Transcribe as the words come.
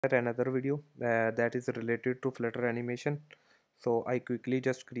Another video that is related to Flutter animation. So I quickly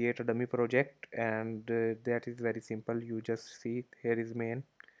just create a dummy project, and that is very simple. You just see here is main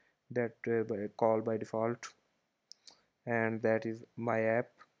that call by default, and that is my app,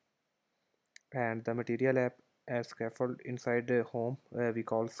 and the material app and scaffold inside the home we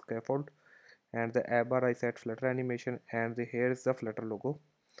call scaffold, and the app bar I set Flutter animation, and here is the Flutter logo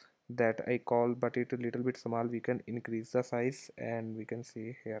that I call, but it a little bit small. We can increase the size, and we can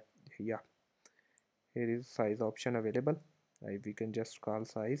see here, yeah, here is size option available. We can just call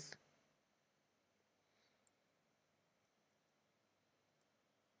size.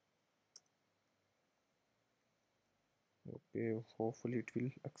 Okay, hopefully it will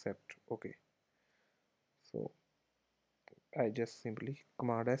accept. Okay, so I just simply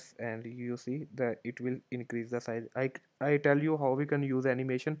command S, and you see that it will increase the size. I tell you how we can use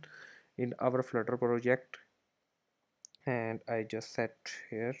animation in our Flutter project, and I just set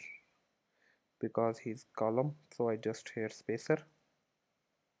here because he's column, so I just here spacer.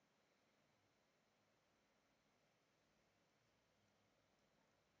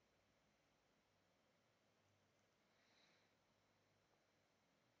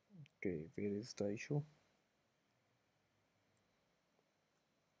 Okay, where is the issue?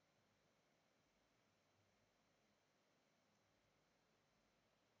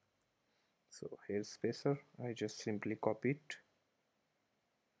 So here's spacer. I just simply copy it.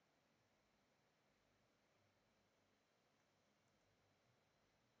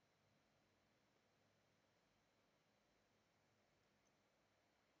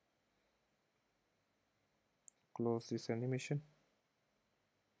 Close this animation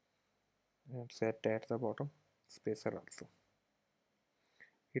and set at the bottom spacer also.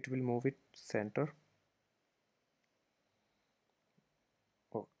 It will move it center.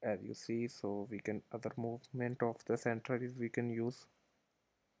 Oh, as you see, so we can other movement of the center is we can use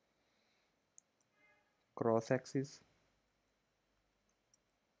cross axis,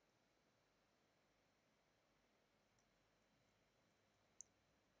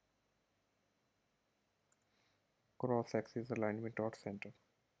 alignment dot center.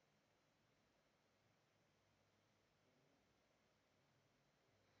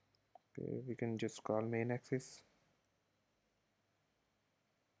 Okay, we can just call main axis.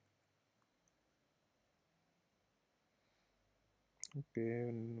 Okay,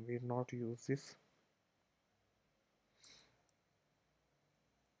 we'll not use this.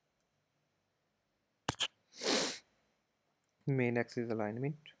 Main axis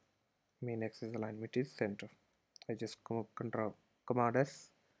alignment. Main axis alignment is center. I just control command S,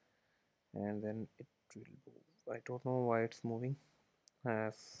 and then it will move. I don't know why it's moving.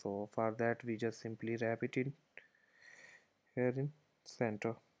 So for that we just simply wrap it in here in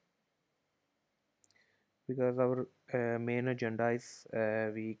center, because our main agenda is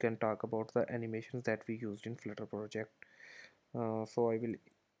we can talk about the animations that we used in Flutter project. So I will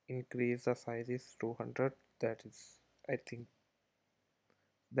increase the size is 200. That is, I think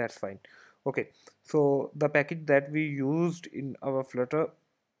that's fine. Okay, so the package that we used in our Flutter,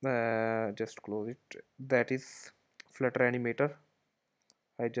 just close it, that is Flutter animator.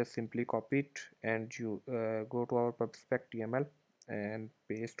 I just simply copy it, and you go to our pubspec.tml and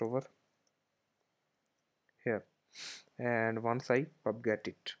paste over here, and once I pub get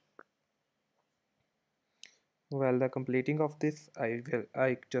it, well, the completing of this,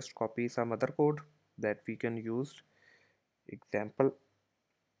 I just copy some other code that we can use. Example,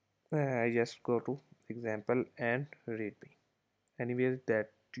 I just go to example and readme. Anywhere that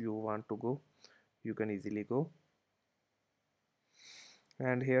you want to go, you can easily go.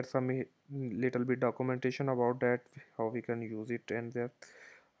 And here some little bit documentation about that, how we can use it, and there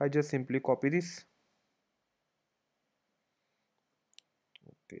I just simply copy this.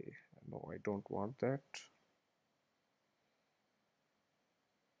 Okay, no, I don't want that.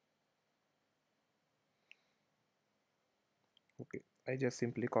 Okay, I just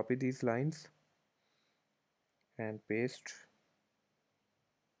simply copy these lines and paste.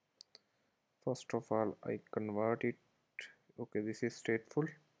 First of all, I convert it. Okay, this is stateful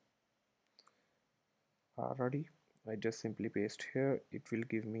already. I just simply paste here. It will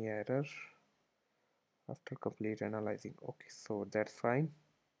give me error after complete analyzing. Okay, so that's fine.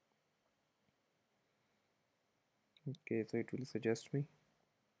 Okay, so it will suggest me.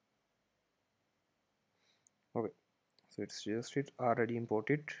 Okay, so it's suggested already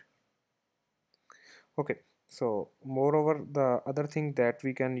imported. Okay, so moreover, the other thing that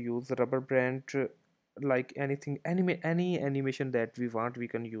we can use rubber band, like anything any animation that we want, we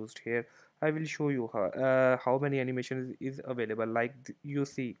can use here. I will show you how many animations is available. Like you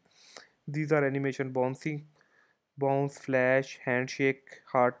see, these are animation bouncing, bounce, flash, handshake,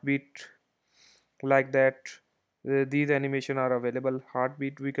 heartbeat, like that. These animation are available.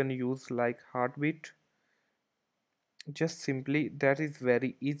 Heartbeat we can use like heartbeat, just simply that is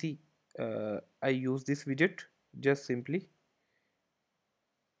very easy. I use this widget, just simply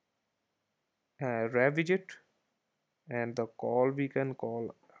rev widget, and the call we can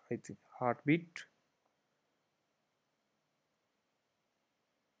call, I think, heartbeat.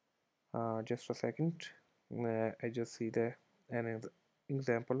 Just a second. I just see the an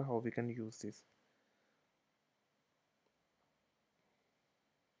example how we can use this.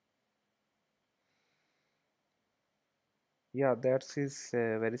 Yeah, that is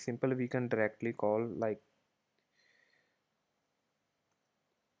very simple. We can directly call like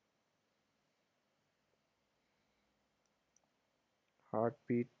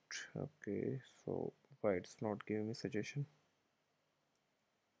heartbeat. Okay, so why it's not giving me suggestion?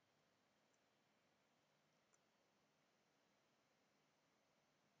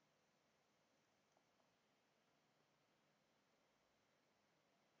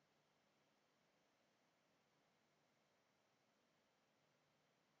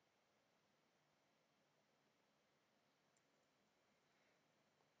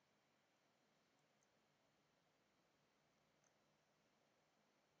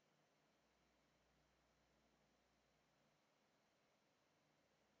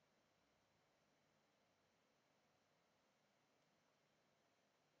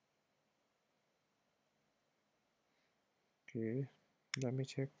 Okay, let me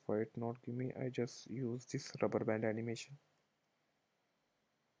check why it not give me. I just use this rubber band animation.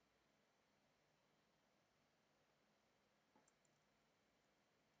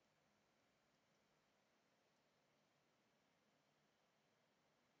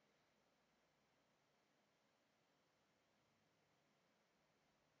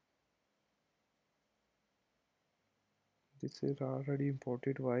 This is already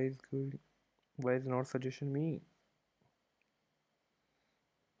imported. Why is going? Why is not suggestion me?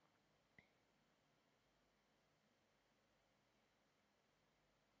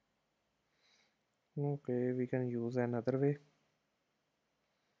 Okay, we can use another way.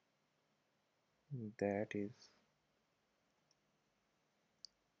 That is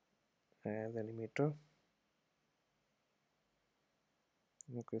as animator.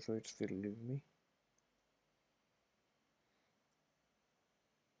 Okay, so it's will leave me.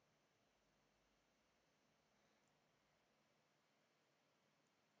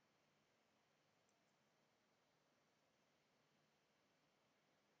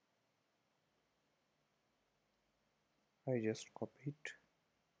 I just copy it.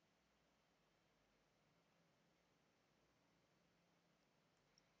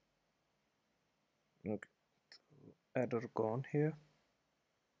 Okay, error gone here,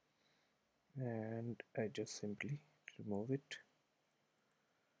 and I just simply remove it.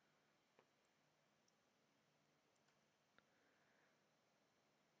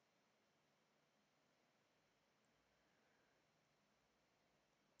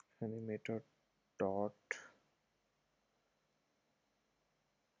 Animator dot.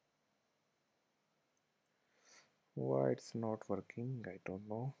 Why it's not working? I don't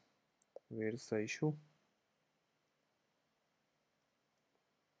know. Where is the issue?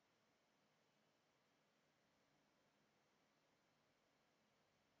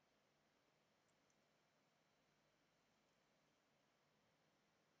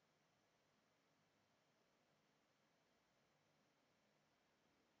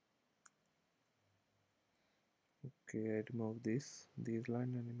 Okay, I remove these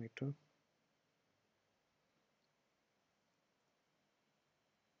line animator.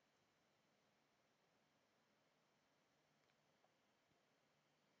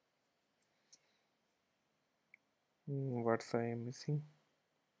 What's I am missing?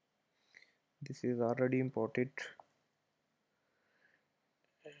 This is already imported.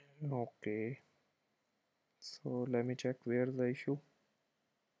 Okay, so let me check where the issue.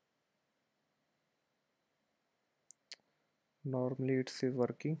 Normally it's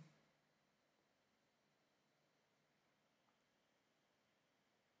working.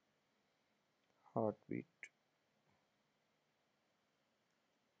 Heartbeat.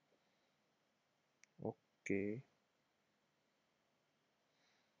 Okay,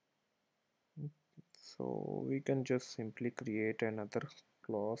 so we can just simply create another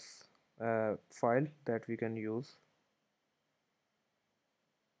class file that we can use.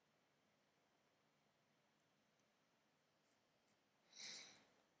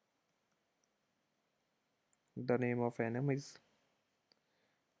 The name of anim is,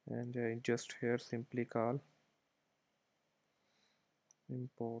 and just here simply call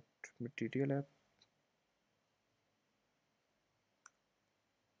import material app.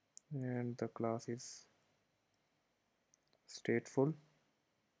 and the class is stateful.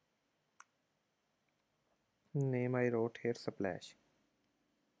 Name I wrote here splash.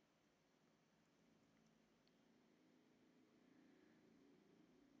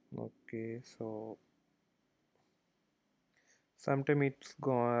 Okay, so sometime it's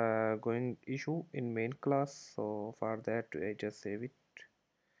going issue in main class, so for that I just save it.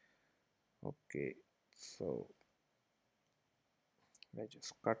 Okay, so I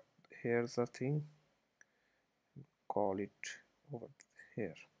just cut here's the thing, call it over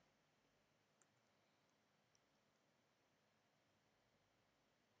here.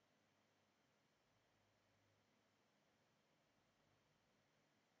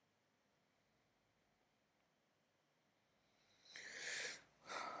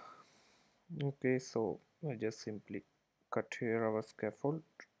 Okay, so I just simply cut here our scaffold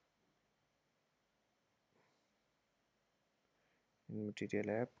in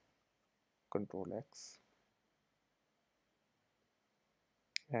material app, control X,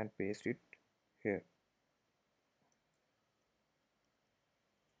 and paste it here.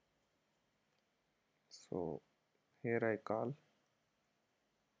 So here I call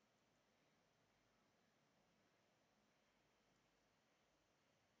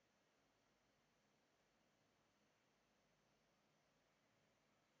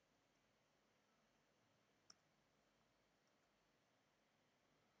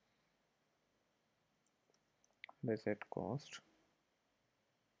the set const,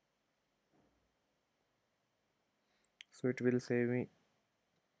 so it will say me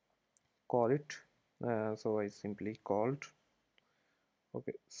call it. So I simply called.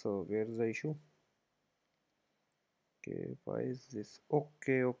 Okay, so where's the issue? Okay, why is this?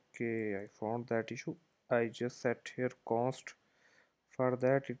 Okay, I found that issue. I just set here const. For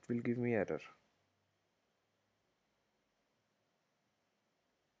that it will give me error.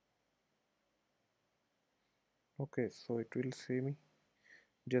 Okay, so it will say me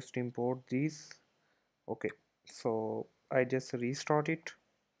just import these. Okay, so I just restart it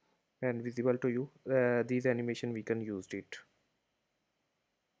and visible to you. These animation we can use it.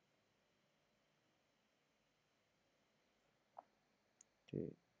 Okay,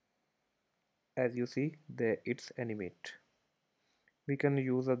 as you see there it's animate. We can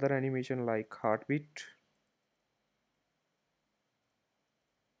use other animation like heartbeat.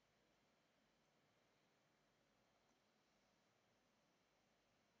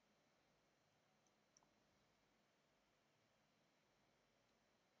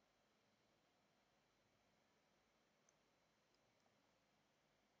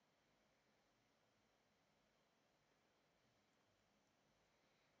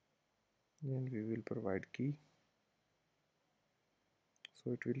 And we will provide key,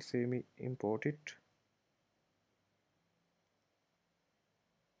 so it will say me import it.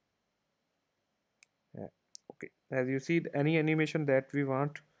 uh, okay, as you see any animation that we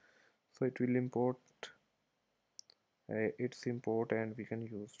want, so it will import its import and we can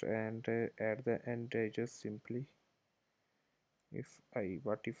use. And at the end I just simply, if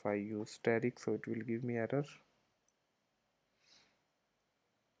I use static, so it will give me error.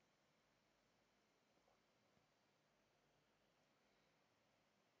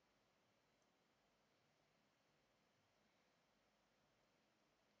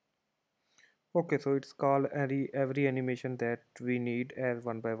 Okay, so it's called every animation that we need as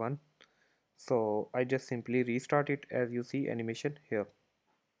one by one. So I just simply restart it. As you see animation here,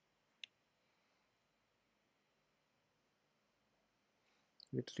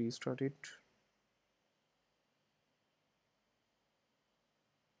 let's restart it.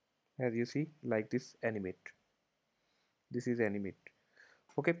 As you see like this animate, this is animate.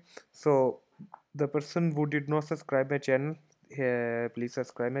 Okay, so the person who did not subscribe my channel, please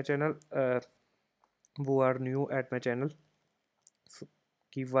subscribe my channel. Who are new at my channel, so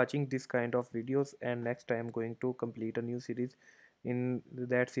keep watching this kind of videos, and next time I'm going to complete a new series. In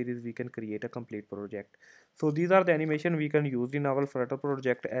that series we can create a complete project. So these are the animation we can use in our Flutter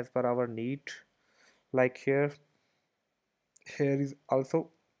project as per our need. Like here is also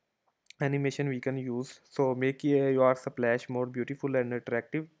animation we can use, so make your splash more beautiful and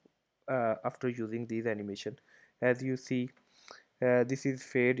attractive after using these animation. As you see, this is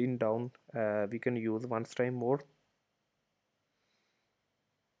fade in down, we can use once time more.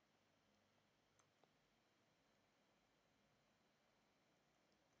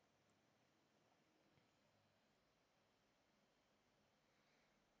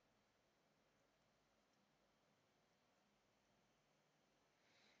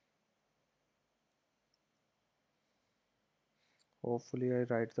 Hopefully I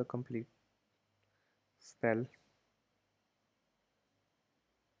write the complete spell.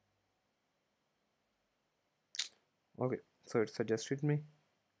 Okay, so it suggested me,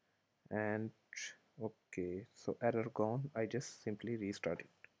 and okay, so error gone. I just simply restart it.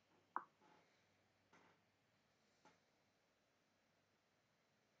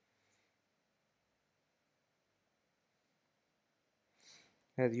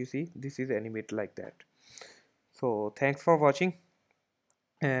 As you see, this is animate like that. So thanks for watching.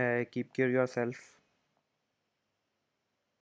 Keep care yourself.